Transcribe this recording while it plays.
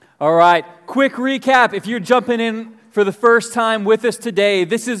All right, quick recap. If you're jumping in for the first time with us today,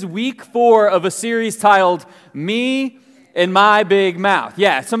 this is week 4 of a series titled Me and My Big Mouth.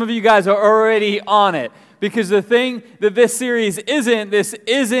 Yeah, some of you guys are already on it because the thing that this series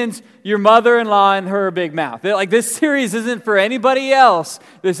isn't your mother-in-law and her big mouth. Like, this series isn't for anybody else.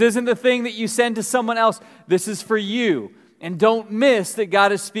 This isn't the thing that you send to someone else. This is for you. And don't miss that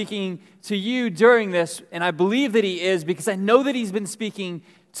God is speaking to you during this, and I believe that He is because I know that He's been speaking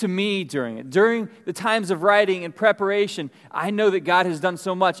to me during it. During the times of writing and preparation, I know that God has done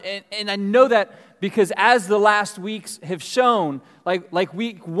so much. And I know that because as the last weeks have shown, like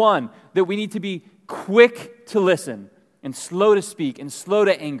week 1, that we need to be quick to listen and slow to speak and slow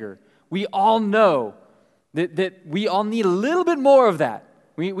to anger. We all know that we all need a little bit more of that.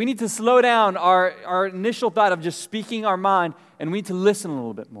 We need to slow down our initial thought of just speaking our mind, and we need to listen a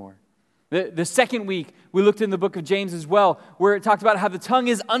little bit more. The second week, we looked in the book of James as well, where it talked about how the tongue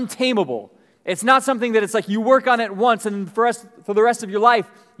is untamable. It's not something that it's like you work on it once and for the rest of your life,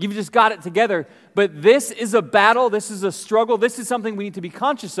 you've just got it together. But this is a battle, this is a struggle, this is something we need to be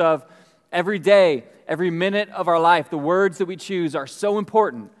conscious of every day, every minute of our life. The words that we choose are so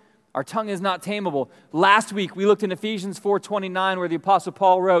important. Our tongue is not tameable. Last week, we looked in Ephesians 4:29, where the Apostle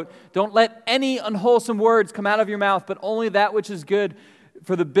Paul wrote, "Don't let any unwholesome words come out of your mouth, but only that which is good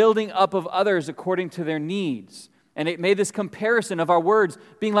for the building up of others according to their needs." And it made this comparison of our words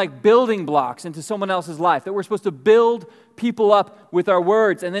being like building blocks into someone else's life, that we're supposed to build people up with our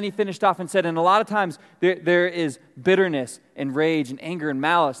words. And then he finished off and said, and a lot of times there is bitterness and rage and anger and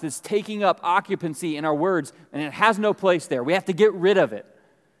malice that's taking up occupancy in our words, and it has no place there. We have to get rid of it.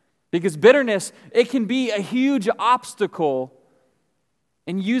 Because bitterness, it can be a huge obstacle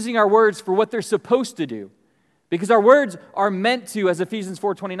in using our words for what they're supposed to do. Because our words are meant to, as Ephesians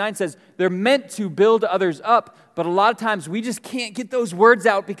 4:29 says, they're meant to build others up. But a lot of times we just can't get those words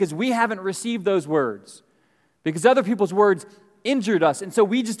out because we haven't received those words. Because other people's words injured us. And so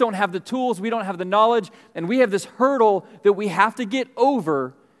we just don't have the tools, we don't have the knowledge, and we have this hurdle that we have to get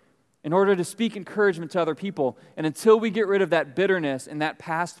over in order to speak encouragement to other people. And until we get rid of that bitterness and that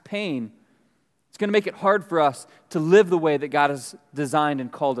past pain, it's going to make it hard for us to live the way that God has designed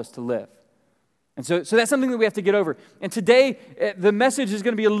and called us to live. And so that's something that we have to get over. And today, the message is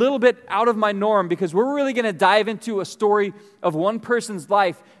going to be a little bit out of my norm because we're really going to dive into a story of one person's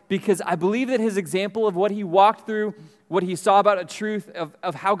life because I believe that his example of what he walked through, what he saw about a truth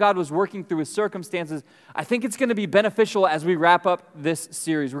of how God was working through his circumstances, I think it's going to be beneficial as we wrap up this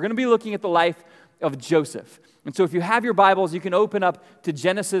series. We're going to be looking at the life of Joseph. And so if you have your Bibles, you can open up to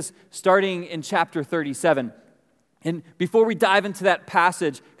Genesis starting in chapter 37. And before we dive into that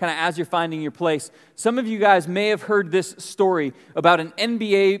passage, kind of as you're finding your place, some of you guys may have heard this story about an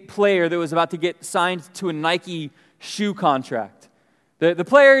NBA player that was about to get signed to a Nike shoe contract. The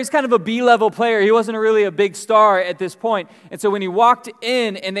player is kind of a B-level player. He wasn't really a big star at this point. And so when he walked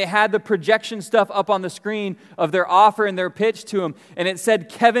in and they had the projection stuff up on the screen of their offer and their pitch to him, and it said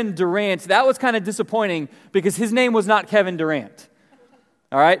Kevin Durant, that was kind of disappointing because his name was not Kevin Durant.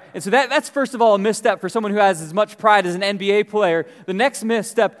 All right? And so that's first of all a misstep for someone who has as much pride as an NBA player. The next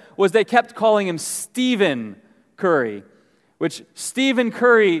misstep was they kept calling him Stephen Curry, which Stephen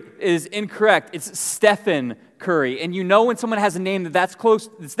Curry is incorrect. It's Stephen Curry. And you know when someone has a name that's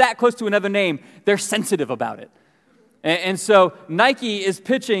that close to another name, they're sensitive about it. And so Nike is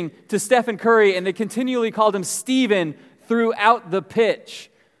pitching to Stephen Curry, and they continually called him Stephen throughout the pitch.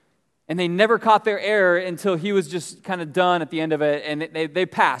 And they never caught their error until he was just kind of done at the end of it, and they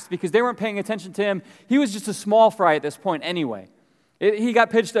passed because they weren't paying attention to him. He was just a small fry at this point anyway. He got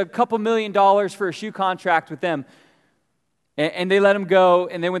pitched a couple $1 million for a shoe contract with them, and they let him go,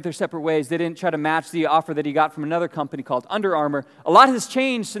 and they went their separate ways. They didn't try to match the offer that he got from another company called Under Armour. A lot has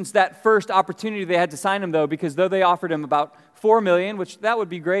changed since that first opportunity they had to sign him, though, because though they offered him about $4 million, which that would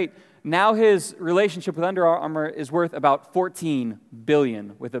be great, now his relationship with Under Armour is worth about $14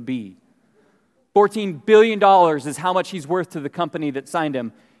 billion with a B. $14 billion is how much he's worth to the company that signed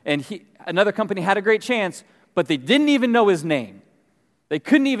him. And another company had a great chance, but they didn't even know his name. They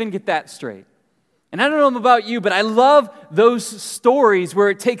couldn't even get that straight. And I don't know about you, but I love those stories where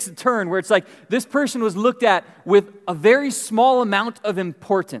it takes a turn, where it's like this person was looked at with a very small amount of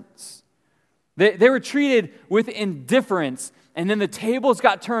importance. They were treated with indifference, and then the tables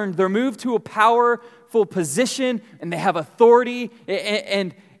got turned. They're moved to a powerful position, and they have authority,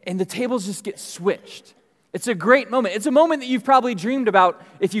 and the tables just get switched. It's a great moment. It's a moment that you've probably dreamed about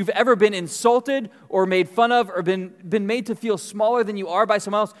if you've ever been insulted or made fun of or been made to feel smaller than you are by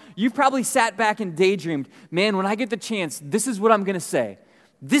someone else. You've probably sat back and daydreamed, man, when I get the chance, this is what I'm going to say.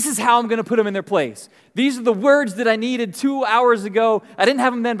 this is how I'm going to put them in their place. These are the words that I needed 2 hours ago. I didn't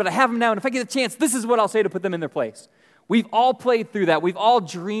have them then, but I have them now. And if I get a chance, this is what I'll say to put them in their place. We've all played through that. We've all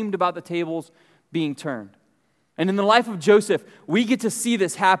dreamed about the tables being turned. And in the life of Joseph, we get to see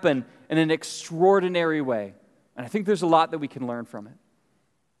this happen in an extraordinary way. And I think there's a lot that we can learn from it.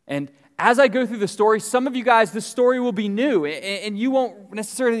 And as I go through the story, some of you guys, this story will be new, and you won't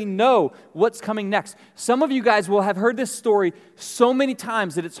necessarily know what's coming next. Some of you guys will have heard this story so many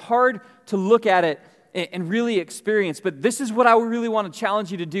times that it's hard to look at it and really experience. But this is what I really want to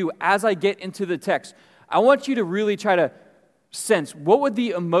challenge you to do as I get into the text. I want you to really try to sense, what would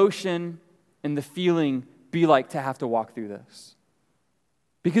the emotion and the feeling be like to have to walk through this?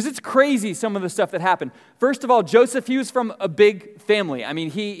 Because it's crazy, some of the stuff that happened. First of all, Joseph, he was from a big family. I mean,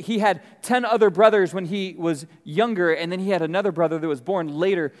 he had 10 other brothers when he was younger, and then he had another brother that was born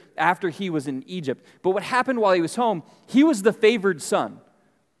later after he was in Egypt. But what happened while he was home, he was the favored son.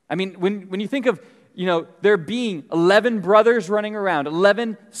 I mean, when you think of, there being 11 brothers running around,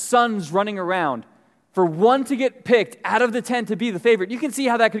 11 sons running around, for one to get picked out of the 10 to be the favorite, you can see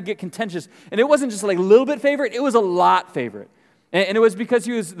how that could get contentious. And it wasn't just like a little bit favorite, it was a lot favorite. And it was because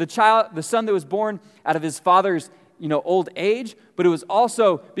he was the son that was born out of his father's, old age, but it was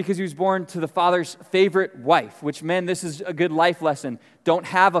also because he was born to the father's favorite wife, which, men, this is a good life lesson. Don't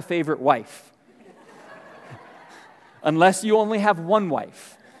have a favorite wife. Unless you only have one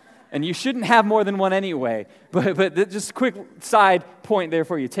wife. And you shouldn't have more than one anyway. But just a quick side point there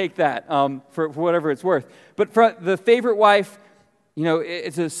for you. Take that for whatever it's worth. But for the favorite wife,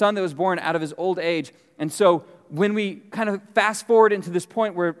 it's a son that was born out of his old age. And so when we kind of fast forward into this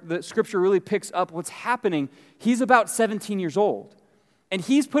point where the scripture really picks up what's happening, he's about 17 years old. And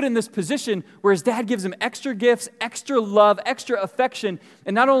he's put in this position where his dad gives him extra gifts, extra love, extra affection.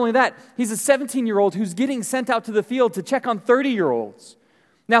 And not only that, he's a 17-year-old who's getting sent out to the field to check on 30-year-olds.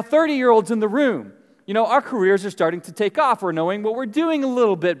 Now, 30-year-olds in the room, our careers are starting to take off. We're knowing what we're doing a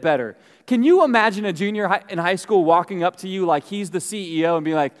little bit better. Can you imagine a junior in high school walking up to you like he's the CEO and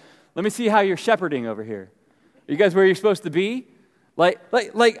being like, let me see how you're shepherding over here? Are you guys where you're supposed to be?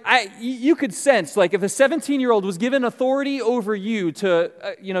 You could sense, like, if a 17-year-old was given authority over you to,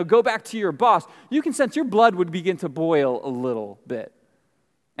 go back to your boss, you can sense your blood would begin to boil a little bit.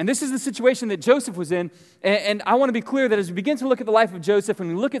 And this is the situation that Joseph was in, and I want to be clear that as we begin to look at the life of Joseph and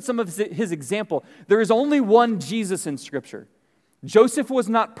we look at some of his example, there is only one Jesus in Scripture. Joseph was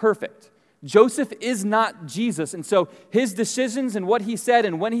not perfect. Joseph is not Jesus, and so his decisions and what he said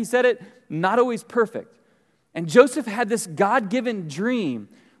and when he said it, not always perfect. And Joseph had this God-given dream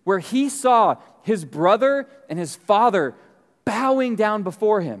where he saw his brother and his father bowing down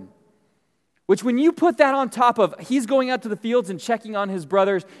before him. Which, when you put that on top of he's going out to the fields and checking on his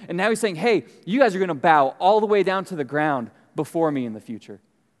brothers, and now he's saying, hey, you guys are going to bow all the way down to the ground before me in the future.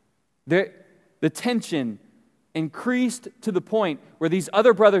 The tension increased to the point where these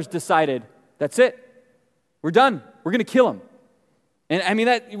other brothers decided, that's it. We're done. We're going to kill him. And I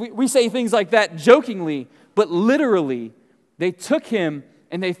mean, we say things like that jokingly, but literally, they took him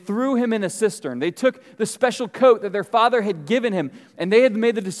and they threw him in a cistern. They took the special coat that their father had given him, and they had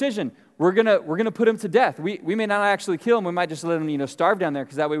made the decision, we're gonna put him to death. We may not actually kill him. We might just let him, starve down there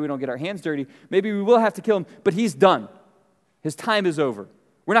because that way we don't get our hands dirty. Maybe we will have to kill him, but he's done. His time is over.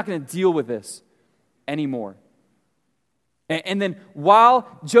 We're not going to deal with this anymore. And then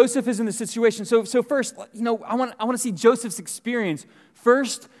while Joseph is in the situation, so first, I want to see Joseph's experience.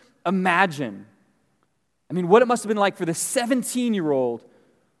 First, imagine. I mean, what it must have been like for the 17-year-old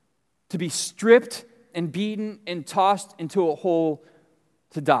to be stripped and beaten and tossed into a hole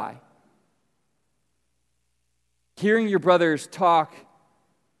to die. Hearing your brothers talk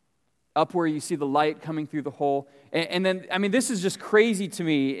up where you see the light coming through the hole. And then, I mean, this is just crazy to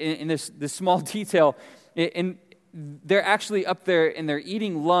me in this small detail. And they're actually up there and they're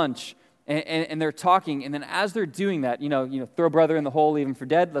eating lunch and they're talking. And then as they're doing that, throw brother in the hole, leave him for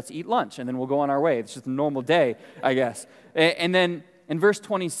dead, let's eat lunch. And then we'll go on our way. It's just a normal day, I guess. And then in verse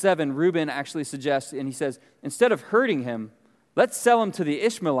 27, Reuben actually suggests, and he says, instead of hurting him, let's sell him to the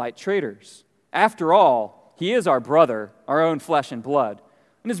Ishmaelite traders. After all, he is our brother, our own flesh and blood.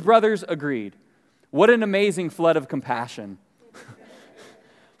 And his brothers agreed. What an amazing flood of compassion.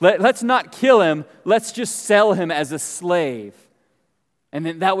 Let's not kill him. Let's just sell him as a slave. And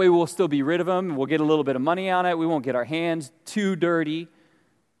then that way we'll still be rid of him. We'll get a little bit of money on it. We won't get our hands too dirty.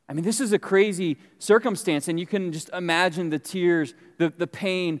 I mean, this is a crazy circumstance, and you can just imagine the tears, the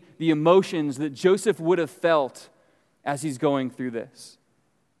pain, the emotions that Joseph would have felt as he's going through this.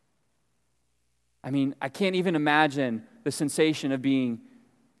 I mean, I can't even imagine the sensation of being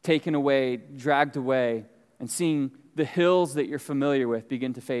taken away, dragged away, and seeing the hills that you're familiar with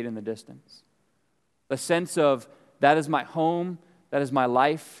begin to fade in the distance. The sense of, that is my home, that is my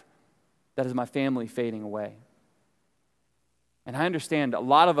life, that is my family fading away. And I understand a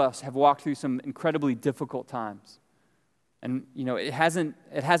lot of us have walked through some incredibly difficult times. And, it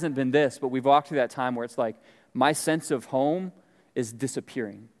hasn't been this, but we've walked through that time where it's like, my sense of home is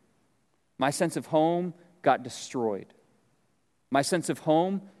disappearing. My sense of home got destroyed. My sense of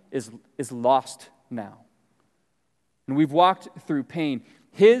home is lost now. And we've walked through pain.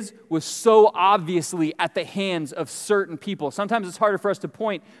 His was so obviously at the hands of certain people. Sometimes it's harder for us to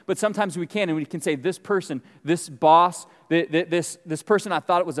point, but sometimes we can, and we can say, this person, this boss, this person I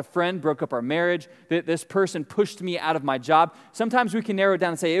thought it was a friend broke up our marriage, this person pushed me out of my job. Sometimes we can narrow it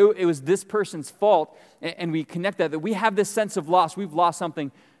down and say, it was this person's fault, and we connect that we have this sense of loss. We've lost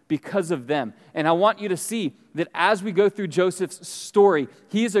something because of them. And I want you to see that as we go through Joseph's story,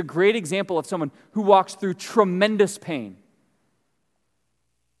 he is a great example of someone who walks through tremendous pain.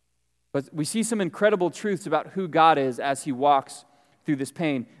 But we see some incredible truths about who God is as he walks through this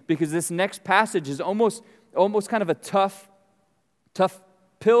pain, because this next passage is almost kind of a tough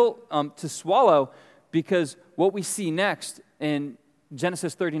pill to swallow, because what we see next in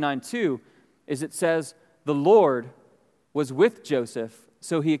Genesis 39:2 is it says, the Lord was with Joseph,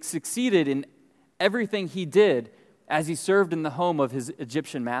 so he succeeded in everything he did as he served in the home of his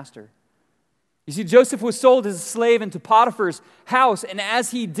Egyptian master. You see, Joseph was sold as a slave into Potiphar's house, and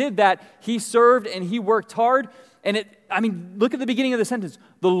as he did that, he served and he worked hard. And look at the beginning of the sentence.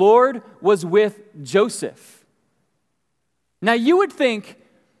 The Lord was with Joseph. Now, you would think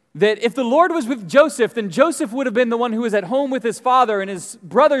that if the Lord was with Joseph, then Joseph would have been the one who was at home with his father, and his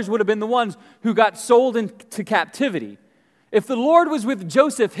brothers would have been the ones who got sold into captivity. If the Lord was with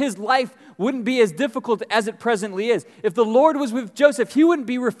Joseph, his life wouldn't be as difficult as it presently is. If the Lord was with Joseph, he wouldn't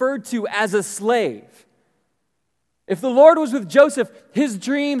be referred to as a slave. If the Lord was with Joseph, his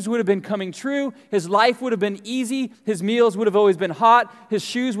dreams would have been coming true, his life would have been easy, his meals would have always been hot, his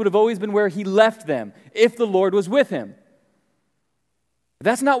shoes would have always been where he left them, if the Lord was with him. But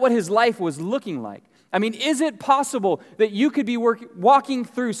that's not what his life was looking like. Is it possible that you could be walking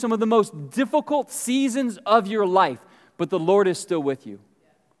through some of the most difficult seasons of your life, but the Lord is still with you?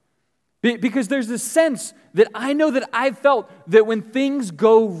 Because there's this sense that I know that I've felt that when things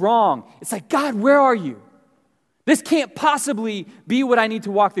go wrong, it's like, God, where are you? This can't possibly be what I need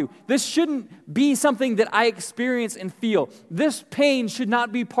to walk through. This shouldn't be something that I experience and feel. This pain should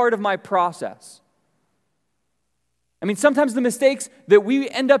not be part of my process. Sometimes the mistakes that we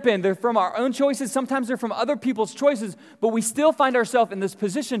end up in, they're from our own choices. Sometimes they're from other people's choices. But we still find ourselves in this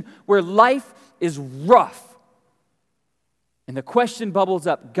position where life is rough. And the question bubbles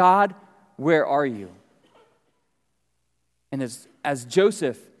up, God, where are you? And as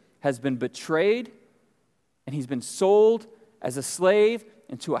Joseph has been betrayed and he's been sold as a slave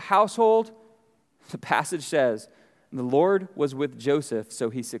into a household, the passage says, the Lord was with Joseph,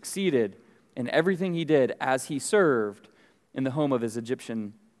 so he succeeded in everything he did as he served in the home of his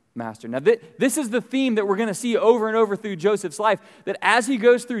Egyptian master. Now, this is the theme that we're going to see over and over through Joseph's life, that as he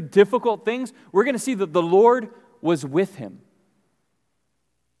goes through difficult things, we're going to see that the Lord was with him.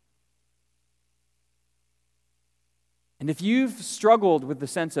 And if you've struggled with the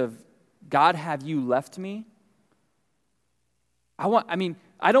sense of, God, have you left me?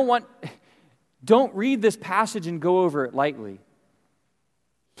 Don't read this passage and go over it lightly.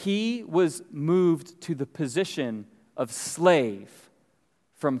 He was moved to the position of slave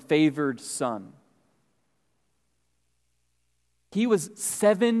from favored son. He was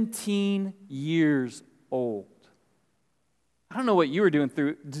 17 years old. I don't know what you were doing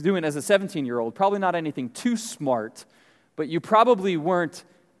as a 17-year-old. Probably not anything too smart, but you probably weren't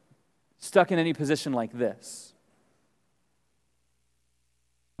stuck in any position like this.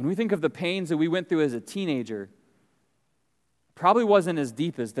 When we think of the pains that we went through as a teenager, it probably wasn't as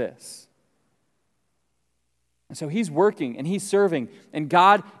deep as this. And so he's working and he's serving, and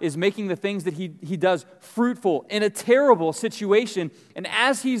God is making the things that he does fruitful in a terrible situation. And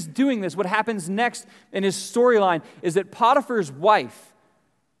as he's doing this, what happens next in his storyline is that Potiphar's wife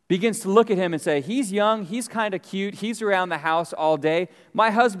begins to look at him and say, he's young, he's kind of cute, he's around the house all day.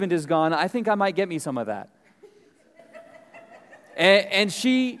 My husband is gone. I think I might get me some of that. and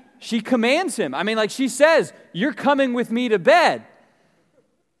she commands him. She says, you're coming with me to bed.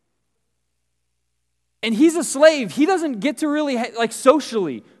 And he's a slave. He doesn't get to really,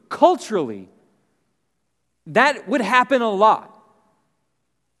 socially, culturally. That would happen a lot.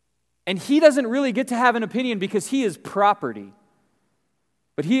 And he doesn't really get to have an opinion because he is property.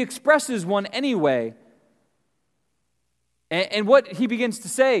 But he expresses one anyway. And what he begins to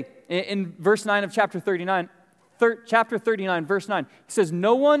say in verse 9 of chapter 39, chapter 39, verse 9. He says,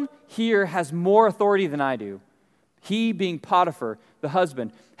 "No one here has more authority than I do. He, being Potiphar, the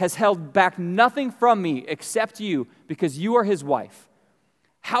husband, has held back nothing from me except you, because you are his wife.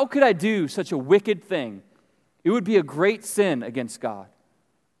 How could I do such a wicked thing? It would be a great sin against God."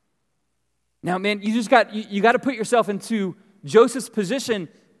 Now, man, you got to put yourself into Joseph's position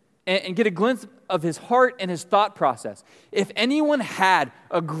and get a glimpse of his heart and his thought process. If anyone had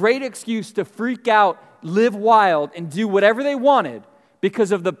a great excuse to freak out, live wild, and do whatever they wanted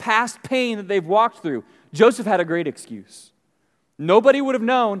because of the past pain that they've walked through, Joseph had a great excuse. Nobody would have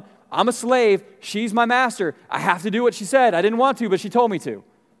known, I'm a slave, she's my master, I have to do what she said. I didn't want to, but she told me to.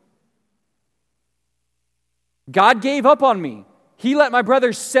 God gave up on me. He let my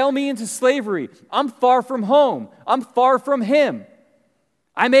brothers sell me into slavery. I'm far from home. I'm far from him.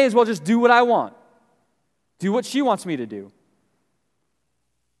 I may as well just do what I want. Do what she wants me to do.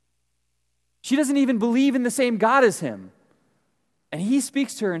 She doesn't even believe in the same God as him. And he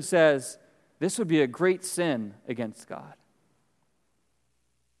speaks to her and says, this would be a great sin against God.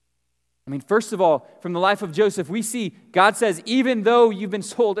 I mean, first of all, from the life of Joseph, we see God says, even though you've been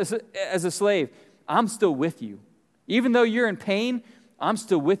sold as a slave, I'm still with you. Even though you're in pain, I'm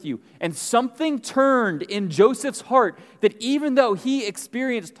still with you. And something turned in Joseph's heart that even though he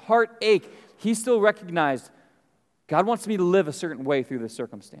experienced heartache, he still recognized God wants me to live a certain way through this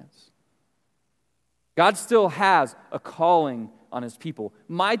circumstance. God still has a calling on his people.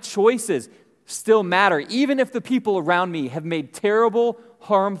 My choices still matter, even if the people around me have made terrible,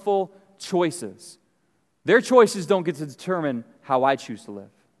 harmful choices. Their choices don't get to determine how I choose to live.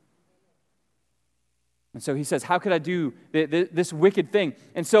 And so he says, how could I do this wicked thing?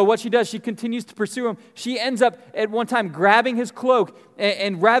 And so what she does, she continues to pursue him. She ends up at one time grabbing his cloak,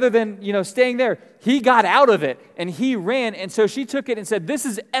 and rather than, staying there, he got out of it and he ran. And so she took it and said, this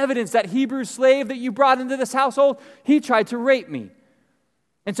is evidence that Hebrew slave that you brought into this household, he tried to rape me.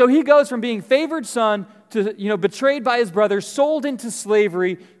 And so he goes from being favored son to, betrayed by his brothers, sold into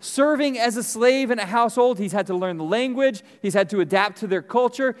slavery, serving as a slave in a household. He's had to learn the language. He's had to adapt to their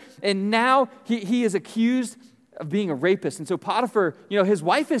culture. And now he is accused of being a rapist. And so Potiphar, his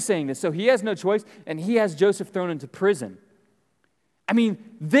wife is saying this, so he has no choice, and he has Joseph thrown into prison. I mean,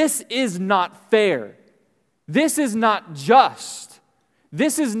 this is not fair. This is not just.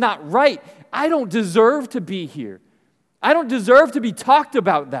 This is not right. I don't deserve to be here. I don't deserve to be talked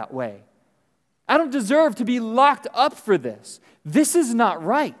about that way. I don't deserve to be locked up for this. This is not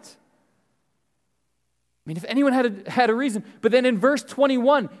right. I mean, if anyone had a reason. But then in verse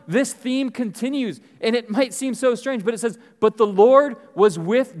 21, this theme continues, and it might seem so strange, but it says, "But the Lord was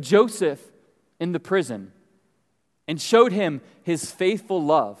with Joseph in the prison and showed him his faithful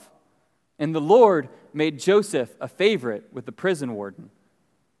love. And the Lord made Joseph a favorite with the prison warden."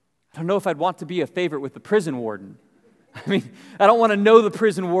 I don't know if I'd want to be a favorite with the prison warden. I mean, I don't want to know the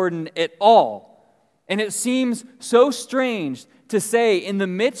prison warden at all. And it seems so strange to say, in the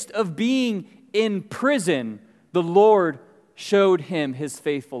midst of being in prison, the Lord showed him his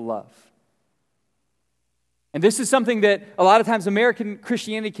faithful love. And this is something that a lot of times American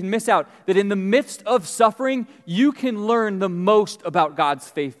Christianity can miss out, that in the midst of suffering, you can learn the most about God's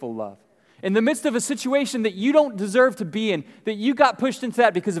faithful love. In the midst of a situation that you don't deserve to be in, that you got pushed into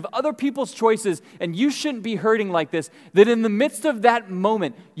that because of other people's choices, and you shouldn't be hurting like this, that in the midst of that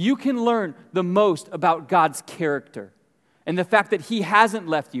moment, you can learn the most about God's character. And the fact that he hasn't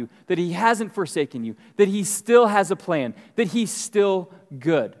left you, that he hasn't forsaken you, that he still has a plan, that he's still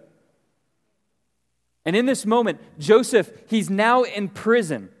good. And in this moment, Joseph, he's now in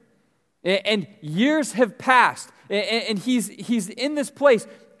prison. And years have passed, and he's in this place,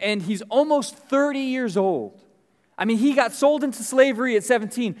 and he's almost 30 years old. I mean, he got sold into slavery at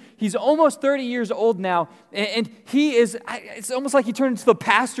 17. He's almost 30 years old now, and it's almost like he turned into the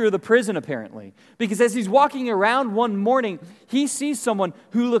pastor of the prison, apparently. Because as he's walking around one morning, he sees someone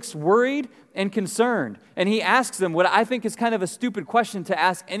who looks worried and concerned. And he asks them what I think is kind of a stupid question to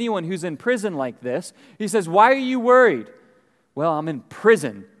ask anyone who's in prison like this. He says, "Why are you worried?" "Well, I'm in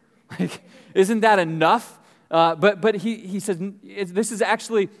prison." Like, isn't that enough? But he says, this is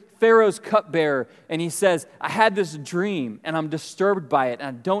actually Pharaoh's cupbearer, and he says, "I had this dream, and I'm disturbed by it, and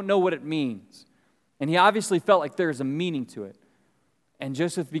I don't know what it means." And he obviously felt like there's a meaning to it. And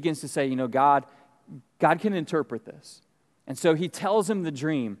Joseph begins to say, God can interpret this. And so he tells him the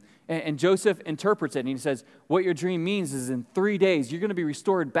dream, and Joseph interprets it, and he says, what your dream means is in 3 days, you're going to be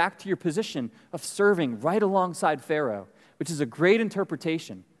restored back to your position of serving right alongside Pharaoh, which is a great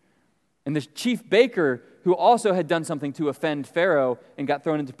interpretation. And the chief baker, who also had done something to offend Pharaoh and got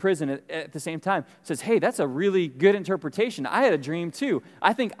thrown into prison at the same time, says, hey, that's a really good interpretation. I had a dream too.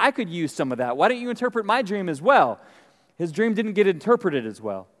 I think I could use some of that. Why don't you interpret my dream as well? His dream didn't get interpreted as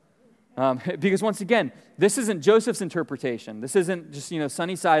well. Because once again, this isn't Joseph's interpretation. This isn't just,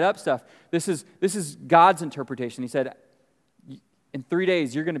 sunny side up stuff. This is God's interpretation. He said, in 3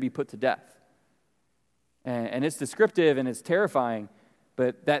 days, you're going to be put to death. And it's descriptive and it's terrifying,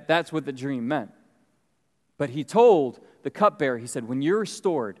 but that's what the dream meant. But he told the cupbearer, he said, when you're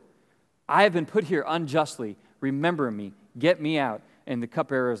restored, I have been put here unjustly. Remember me. Get me out. And the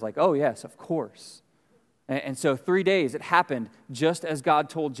cupbearer was like, oh, yes, of course. And so 3 days, it happened just as God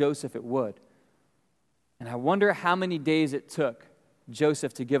told Joseph it would. And I wonder how many days it took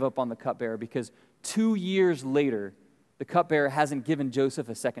Joseph to give up on the cupbearer, because 2 years later, the cupbearer hasn't given Joseph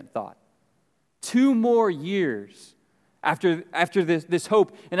a second thought. 2 more years after this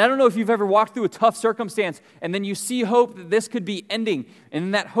hope. And I don't know if you've ever walked through a tough circumstance and then you see hope that this could be ending, and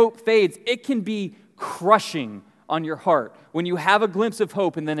then that hope fades. It can be crushing on your heart when you have a glimpse of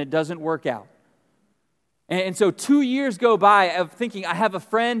hope and then it doesn't work out. And so 2 years go by of thinking, I have a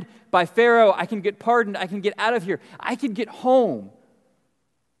friend by Pharaoh, I can get pardoned, I can get out of here, I can get home.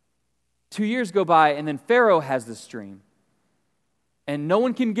 2 years go by, and then Pharaoh has this dream. And no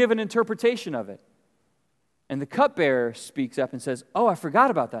one can give an interpretation of it. And the cupbearer speaks up and says, oh, I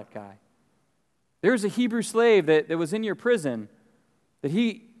forgot about that guy. There was a Hebrew slave that was in your prison that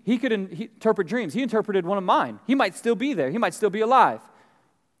he could interpret dreams. He interpreted one of mine. He might still be there. He might still be alive.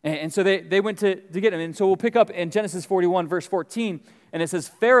 And so they went to get him. And so we'll pick up in Genesis 41, verse 14, and it says,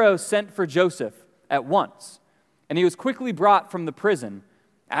 Pharaoh sent for Joseph at once, and he was quickly brought from the prison.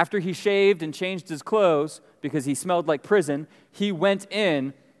 After he shaved and changed his clothes, because he smelled like prison, he went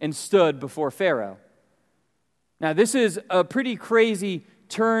in and stood before Pharaoh. Now, this is a pretty crazy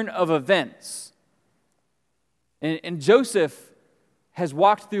turn of events. And Joseph has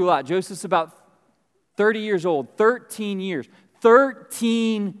walked through a lot. Joseph's about 30 years old, 13 years.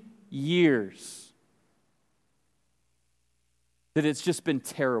 13 years that it's just been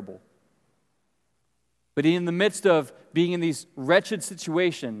terrible. But in the midst of being in these wretched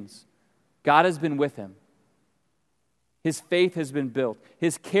situations, God has been with him. His faith has been built.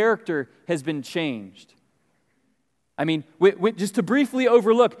 His character has been changed. I mean, just to briefly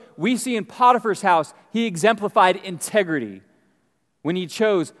overlook, we see in Potiphar's house, he exemplified integrity when he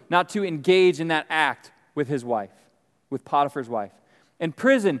chose not to engage in that act with his wife, with Potiphar's wife. In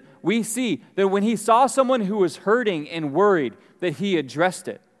prison, we see that when he saw someone who was hurting and worried, that he addressed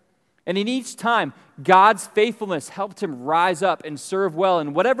it. And in each time, God's faithfulness helped him rise up and serve well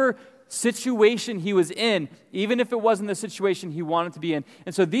in whatever situation he was in, even if it wasn't the situation he wanted to be in.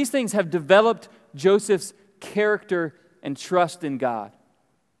 And so these things have developed Joseph's character and trust in God.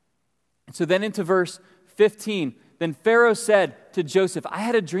 And so then into verse 15, then Pharaoh said to Joseph, I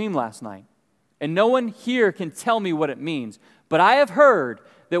had a dream last night, and no one here can tell me what it means. But I have heard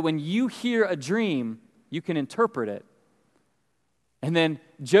that when you hear a dream, you can interpret it. And then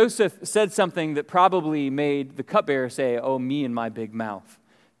Joseph said something that probably made the cupbearer say, oh, me and my big mouth.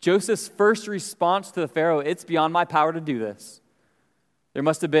 Joseph's first response to the Pharaoh, it's beyond my power to do this. There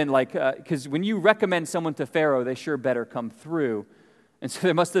must have been because when you recommend someone to Pharaoh, they sure better come through. And so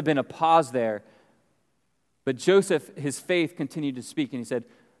there must have been a pause there. But Joseph, his faith continued to speak, and he said,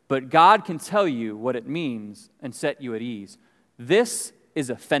 but God can tell you what it means and set you at ease. This is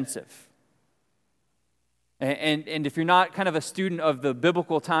offensive. And if you're not kind of a student of the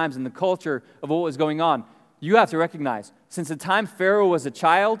biblical times and the culture of what was going on, you have to recognize, since the time Pharaoh was a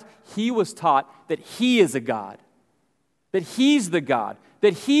child, he was taught that he is a God, that he's the God,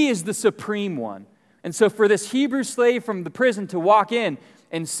 that he is the supreme one. And so for this Hebrew slave from the prison to walk in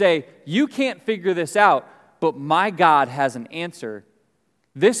and say, you can't figure this out, but my God has an answer,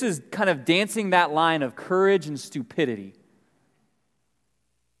 this is kind of dancing that line of courage and stupidity.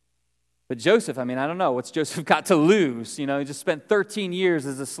 But Joseph, I don't know, what's Joseph got to lose? He just spent 13 years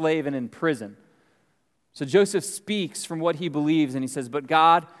as a slave and in prison. So Joseph speaks from what he believes, and he says, but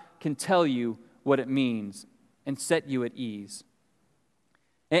God can tell you what it means and set you at ease.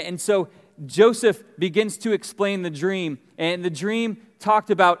 And so Joseph begins to explain the dream, and the dream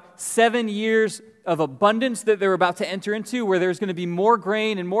talked about 7 years of abundance that they're about to enter into, where there's going to be more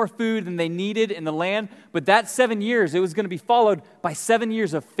grain and more food than they needed in the land. But that 7 years, it was going to be followed by 7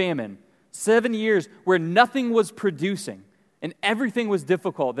 years of famine. 7 years where nothing was producing and everything was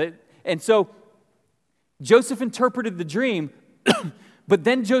difficult. And so Joseph interpreted the dream, but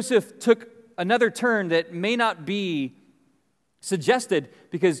then Joseph took another turn that may not be suggested,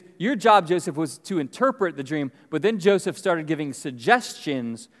 because your job, Joseph, was to interpret the dream, but then Joseph started giving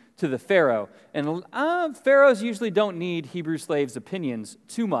suggestions to the Pharaoh. And pharaohs usually don't need Hebrew slaves' opinions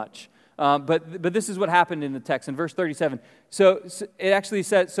too much. But this is what happened in the text in verse 37. So it actually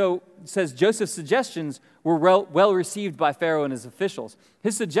says Joseph's suggestions were well received by Pharaoh and his officials.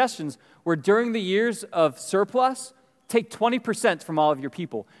 His suggestions were during the years of surplus, take 20% from all of your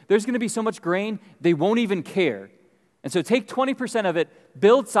people. There's going to be so much grain, they won't even care. And so take 20% of it,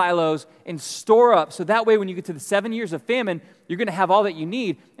 build silos, and store up. So that way when you get to the 7 years of famine, you're going to have all that you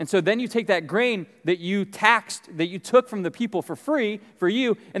need. And so then you take that grain that you taxed, that you took from the people for free, for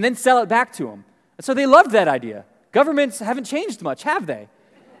you, and then sell it back to them. And so they loved that idea. Governments haven't changed much, have they?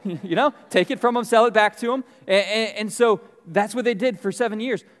 Take it from them, sell it back to them. And so that's what they did for 7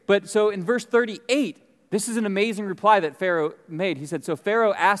 years. But so in verse 38, this is an amazing reply that Pharaoh made. He said, so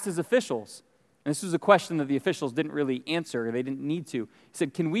Pharaoh asked his officials, and this was a question that the officials didn't really answer, or they didn't need to. He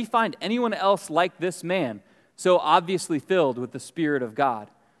said, can we find anyone else like this man, so obviously filled with the Spirit of God?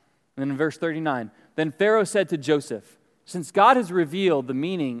 And then in verse 39, then Pharaoh said to Joseph, since God has revealed the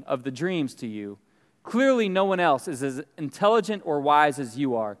meaning of the dreams to you, clearly no one else is as intelligent or wise as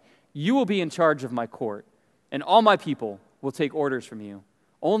you are. You will be in charge of my court, and all my people will take orders from you.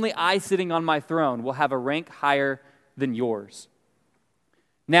 Only I sitting on my throne will have a rank higher than yours.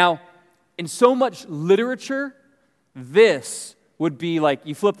 Now, in so much literature, this would be like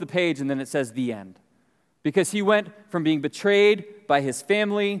you flip the page and then it says the end. Because he went from being betrayed by his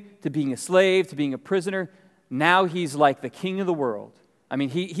family to being a slave to being a prisoner. Now he's like the king of the world. I mean,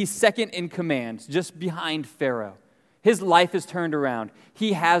 he's second in command, just behind Pharaoh. His life is turned around.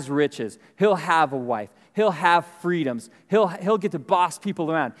 He has riches. He'll have a wife. He'll have freedoms. He'll get to boss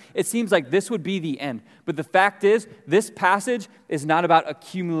people around. It seems like this would be the end. But the fact is, this passage is not about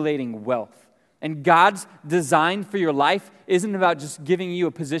accumulating wealth. And God's design for your life isn't about just giving you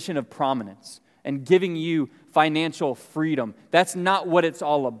a position of prominence and giving you financial freedom. That's not what it's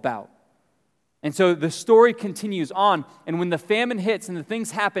all about. And so the story continues on. And when the famine hits and the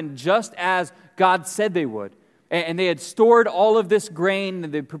things happen just as God said they would, and they had stored all of this grain,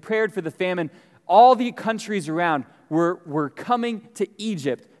 and they prepared for the famine, all the countries around were coming to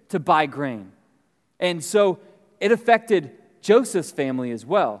Egypt to buy grain. And so it affected Joseph's family as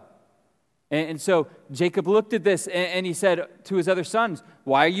well. And so Jacob looked at this and he said to his other sons,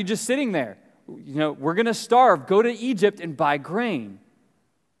 why are you just sitting there? We're going to starve. Go to Egypt and buy grain.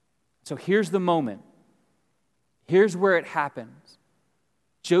 So here's the moment. Here's where it happens.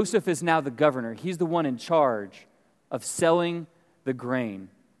 Joseph is now the governor. He's the one in charge of selling the grain.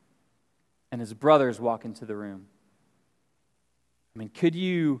 And his brothers walk into the room. I mean, could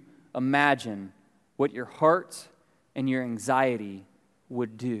you imagine what your heart and your anxiety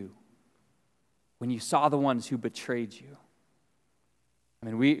would do when you saw the ones who betrayed you?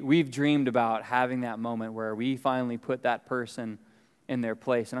 I mean, we've dreamed about having that moment where we finally put that person in their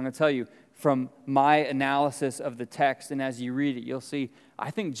place. And I'm going to tell you, from my analysis of the text, and as you read it, you'll see,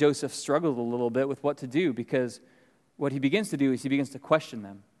 I think Joseph struggled a little bit with what to do, because what he begins to do is he begins to question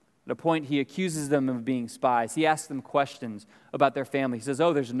them. At a point, he accuses them of being spies. He asks them questions about their family. He says,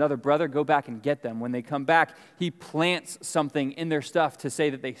 oh, there's another brother, go back and get them. When they come back, he plants something in their stuff to say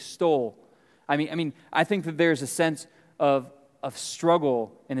that they stole. I think that there's a sense of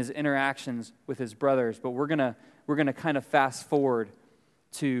struggle in his interactions with his brothers, but we're gonna kind of fast forward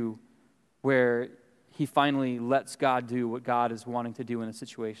to where he finally lets God do what God is wanting to do in a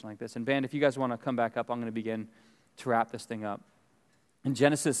situation like this. And band, if you guys want to come back up, I'm going to begin to wrap this thing up. In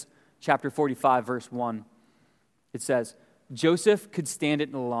Genesis chapter 45, verse 1, it says, Joseph could stand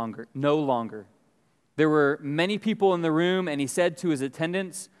it no longer. There were many people in the room, and he said to his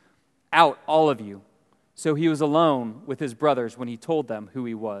attendants, out, all of you. So he was alone with his brothers when he told them who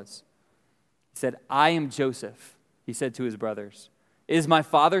he was. He said, I am Joseph, he said to his brothers. Is my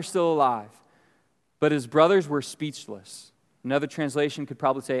father still alive? But his brothers were speechless. Another translation could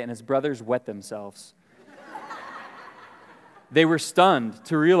probably say, and his brothers wet themselves. They were stunned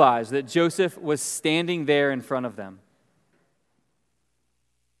to realize that Joseph was standing there in front of them.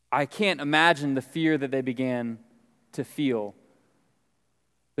 I can't imagine the fear that they began to feel.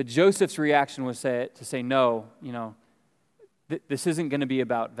 But Joseph's reaction was to say, no, this isn't going to be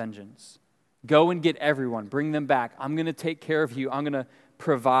about vengeance. Go and get everyone. Bring them back. I'm going to take care of you. I'm going to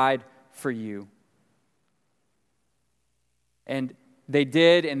provide for you. And they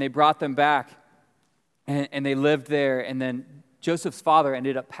did, and they brought them back, and they lived there, and then Joseph's father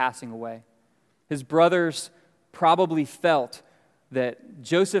ended up passing away. His brothers probably felt that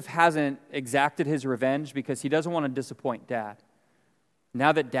Joseph hasn't exacted his revenge because he doesn't want to disappoint Dad.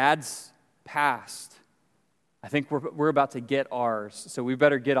 Now that Dad's passed, I think we're about to get ours, so we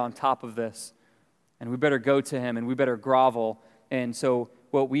better get on top of this, and we better go to him, and we better grovel. And so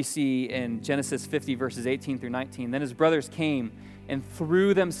what we see in Genesis 50, verses 18 through 19. Then his brothers came and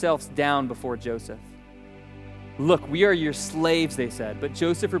threw themselves down before Joseph. "Look, we are your slaves," they said. But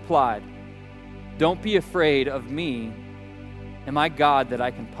Joseph replied, "Don't be afraid of me. Am I God that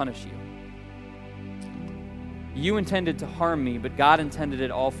I can punish you? You intended to harm me, but God intended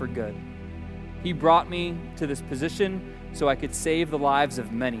it all for good. He brought me to this position so I could save the lives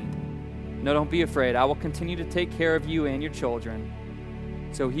of many. No, don't be afraid. I will continue to take care of you and your children."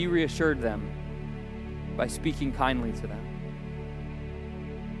 So he reassured them by speaking kindly to them.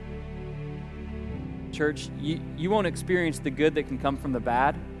 Church, you won't experience the good that can come from the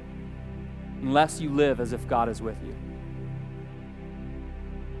bad unless you live as if God is with you.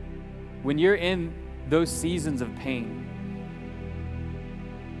 When you're in those seasons of pain,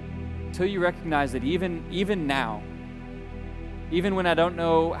 until you recognize that even now, even when I don't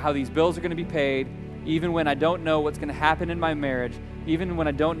know how these bills are going to be paid, even when I don't know what's going to happen in my marriage, even when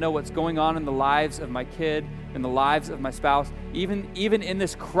I don't know what's going on in the lives of my kid, in the lives of my spouse, even in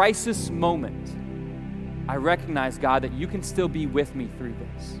this crisis moment, I recognize, God, that you can still be with me through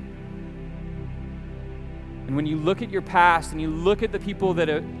this. And when you look at your past and you look at the people that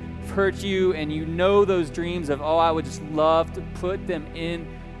have hurt you and you know those dreams of, oh, I would just love to put them in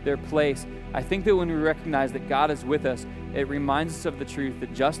their place, I think that when we recognize that God is with us, it reminds us of the truth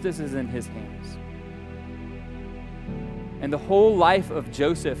that justice is in his hands. And the whole life of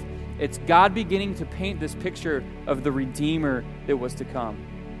Joseph, it's God beginning to paint this picture of the Redeemer that was to come.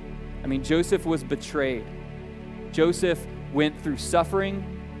 I mean, Joseph was betrayed. Joseph went through suffering,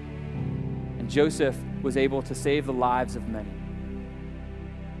 and Joseph was able to save the lives of many.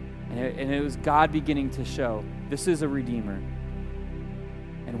 And it was God beginning to show, this is a Redeemer.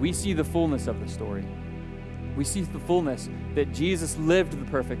 And we see the fullness of the story. We see the fullness that Jesus lived the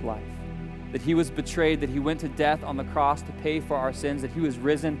perfect life, that he was betrayed, that he went to death on the cross to pay for our sins, that he was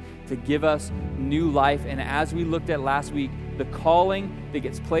risen to give us new life. And as we looked at last week, the calling that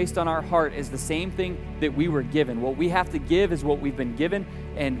gets placed on our heart is the same thing that we were given. What we have to give is what we've been given,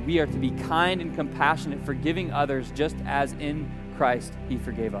 and we are to be kind and compassionate, forgiving others just as in Christ he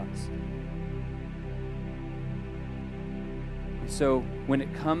forgave us. So when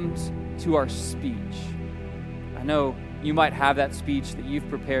it comes to our speech, I know you might have that speech that you've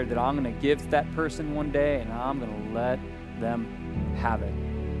prepared that I'm going to give to that person one day and I'm going to let them have it.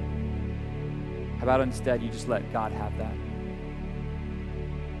 How about instead you just let God have that?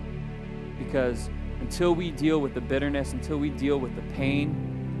 Because until we deal with the bitterness, until we deal with the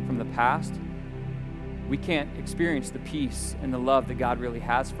pain from the past, we can't experience the peace and the love that God really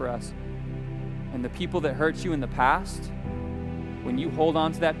has for us. And the people that hurt you in the past, when you hold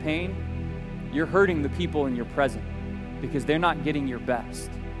on to that pain, you're hurting the people in your present because they're not getting your best.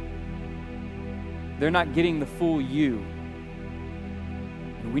 They're not getting the full you.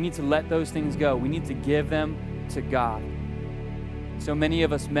 And we need to let those things go. We need to give them to God. So many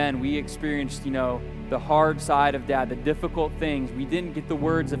of us men, we experienced, the hard side of dad, the difficult things. We didn't get the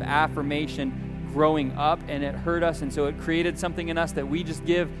words of affirmation growing up, and it hurt us, and so it created something in us that we just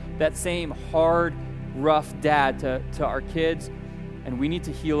give that same hard, rough dad to our kids, and we need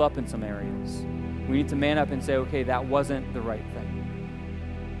to heal up in some areas. We need to man up and say, okay, that wasn't the right thing.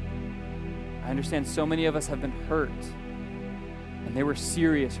 I understand so many of us have been hurt, and they were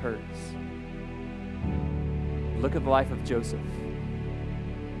serious hurts. Look at the life of Joseph.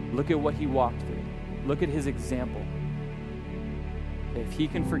 Look at what he walked through. Look at his example. If he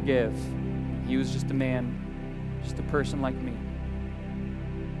can forgive, he was just a man, just a person like me,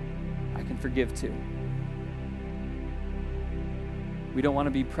 I can forgive too. We don't want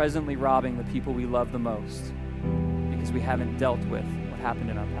to be presently robbing the people we love the most because we haven't dealt with what happened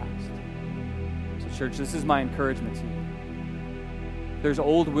in our past. So church, this is my encouragement to you. There's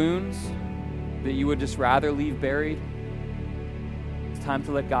old wounds that you would just rather leave buried. It's time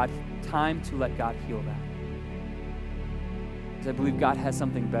to let God heal that. Because I believe God has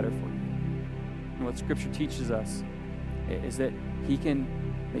something better for you. And what Scripture teaches us is that he can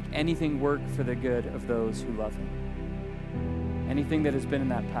make anything work for the good of those who love him. Anything that has been in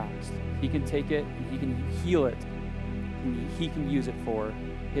that past, he can take it and he can heal it, and he can use it for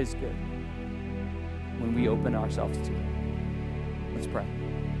his good when we open ourselves to it. Let's pray.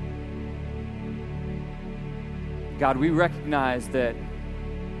 God, we recognize that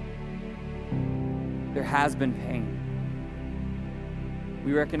there has been pain.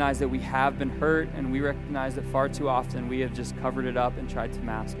 We recognize that we have been hurt, and we recognize that far too often we have just covered it up and tried to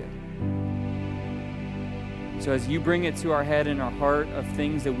mask it. So as you bring it to our head and our heart of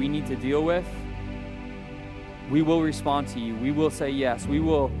things that we need to deal with, we will respond to you. We will say yes. We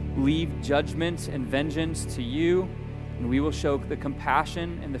will leave judgment and vengeance to you. And we will show the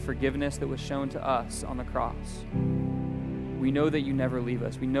compassion and the forgiveness that was shown to us on the cross. We know that you never leave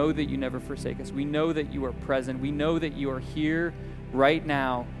us. We know that you never forsake us. We know that you are present. We know that you are here right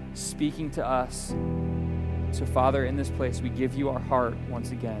now speaking to us. So, Father, in this place, we give you our heart once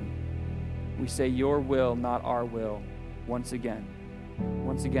again. We say your will, not our will, once again.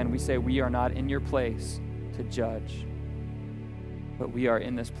 Once again, we say we are not in your place to judge, but we are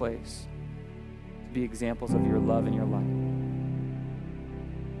in this place to be examples of your love and your light.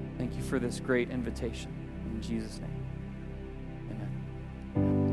 Thank you for this great invitation. In Jesus' name.